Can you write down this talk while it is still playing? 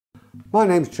My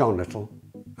name's John Little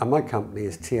and my company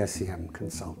is CAM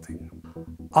Consulting.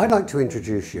 I'd like to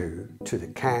introduce you to the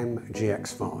CAM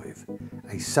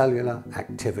GX5, a cellular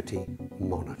activity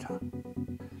monitor.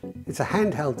 It's a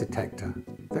handheld detector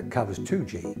that covers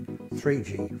 2G,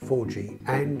 3G, 4G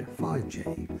and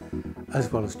 5G,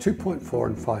 as well as 2.4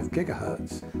 and 5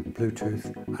 GHz Bluetooth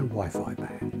and Wi-Fi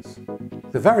bands.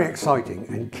 The very exciting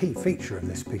and key feature of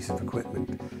this piece of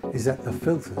equipment is that the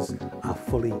filters are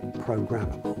fully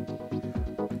programmable.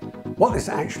 What this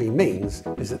actually means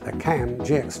is that the CAM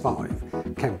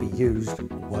GX5 can be used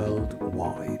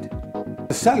worldwide.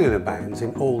 The cellular bands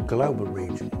in all global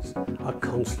regions are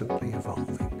constantly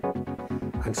evolving,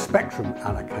 and spectrum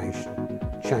allocation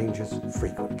changes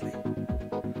frequently.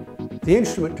 The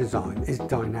instrument design is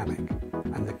dynamic,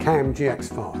 and the CAM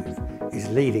GX5 is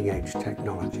leading-edge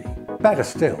technology. Better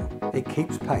still, it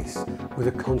keeps pace with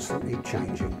a constantly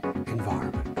changing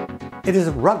environment. It is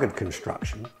a rugged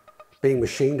construction, being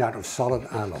machined out of solid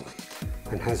alloy,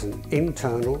 and has an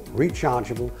internal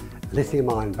rechargeable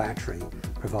lithium-ion battery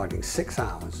providing 6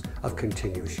 hours of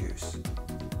continuous use.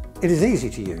 It is easy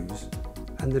to use,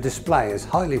 and the display is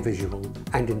highly visual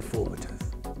and informative.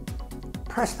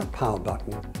 Press the power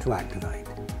button to activate.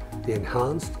 The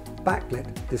enhanced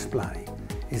backlit display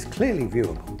is clearly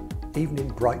viewable even in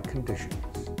bright conditions.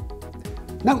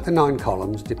 Note the 9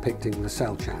 columns depicting the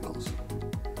cell channels.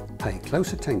 Pay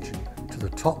close attention to the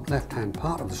top left-hand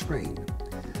part of the screen.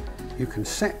 You can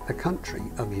set the country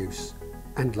of use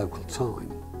and local time.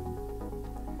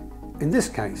 In this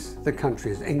case, the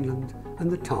country is England and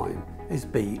the time is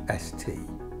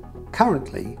BST.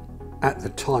 Currently, at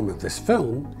the time of this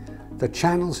film, the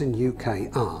channels in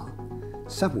UK are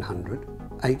 700,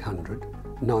 800,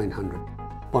 900,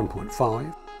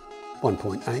 1.5,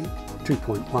 1.8,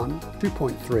 2.1,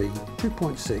 2.3,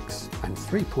 2.6 and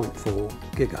 3.4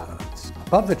 GHz.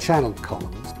 Above the channeled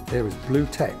columns there is blue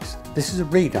text. This is a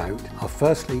readout of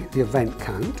firstly the event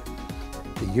count.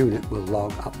 The unit will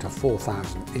log up to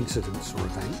 4,000 incidents or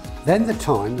events. Then the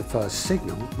time the first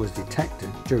signal was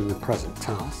detected during the present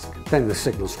task. Then the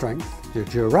signal strength, the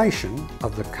duration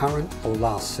of the current or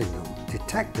last signal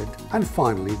detected, and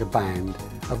finally the band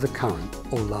of the current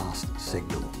or last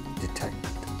signal detected.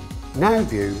 Now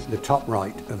view the top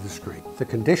right of the screen. The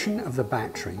condition of the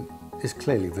battery is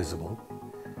clearly visible,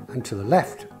 and to the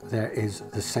left there is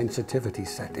the sensitivity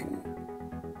setting.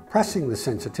 Pressing the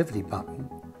sensitivity button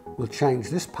will change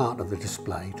this part of the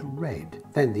display to red.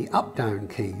 Then the up-down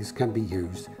keys can be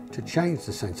used to change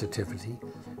the sensitivity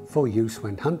for use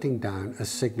when hunting down a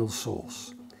signal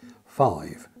source.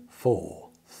 5, 4,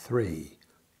 3,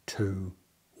 2,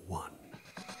 1.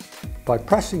 By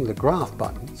pressing the graph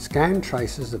button, scan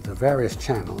traces of the various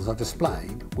channels are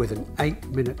displayed with an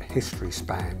 8-minute history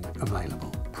span available.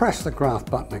 Press the graph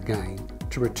button again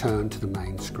to return to the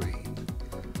main screen.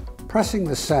 Pressing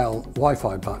the cell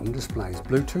Wi-Fi button displays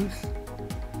Bluetooth,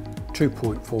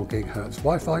 2.4 GHz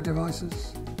Wi-Fi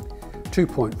devices,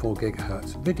 2.4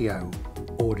 GHz video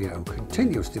audio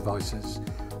continuous devices,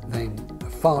 then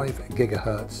 5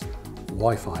 GHz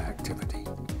Wi-Fi activity.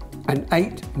 An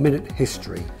 8-minute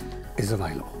history is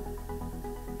available.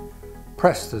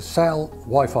 Press the cell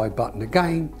Wi-Fi button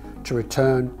again to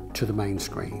return to the main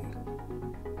screen.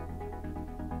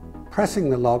 Pressing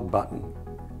the log button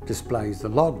displays the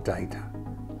log data,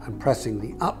 and pressing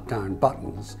the up-down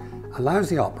buttons allows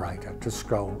the operator to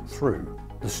scroll through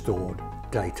the stored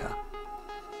data.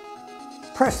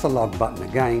 Press the log button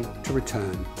again to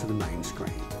return to the main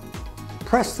screen.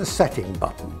 Press the setting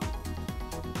button.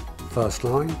 First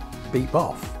line, beep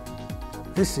off.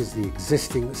 This is the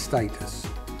existing status.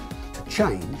 To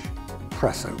change,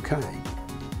 press OK.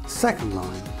 Second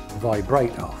line,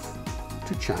 vibrate off.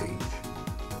 To change,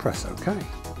 press OK.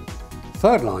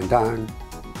 Third line down,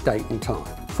 date and time.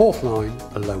 Fourth line,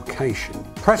 a location.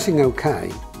 Pressing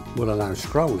OK will allow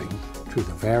scrolling through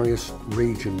the various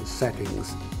region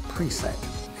settings preset: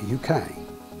 UK,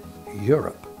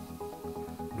 Europe,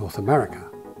 North America,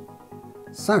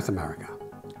 South America,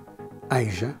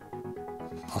 Asia,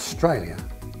 Australia,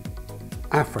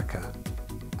 Africa,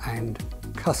 and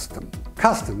Custom.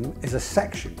 Custom is a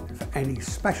section for any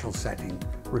special setting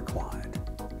required.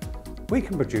 We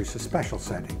can produce a special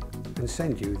setting and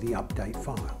send you the update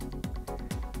file.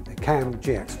 The CAM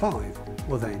GX5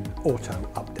 will then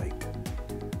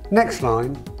auto-update. Next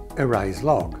line, erase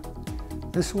log.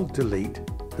 This will delete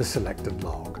the selected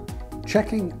log.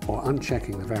 Checking or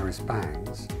unchecking the various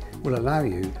bands will allow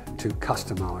you to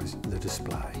customize the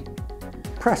display.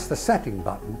 Press the setting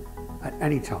button at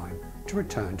any time to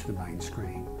return to the main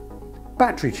screen.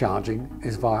 Battery charging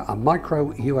is via a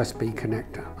micro USB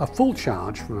connector. A full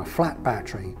charge from a flat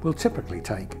battery will typically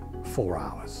take 4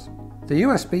 hours. The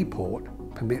USB port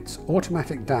permits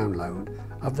automatic download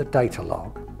of the data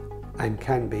log and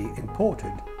can be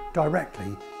imported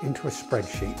directly into a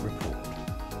spreadsheet report.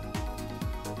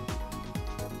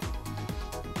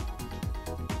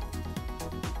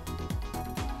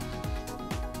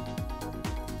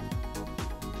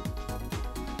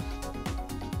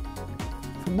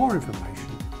 For more information,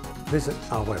 visit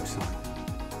our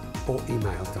website or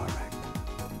email direct.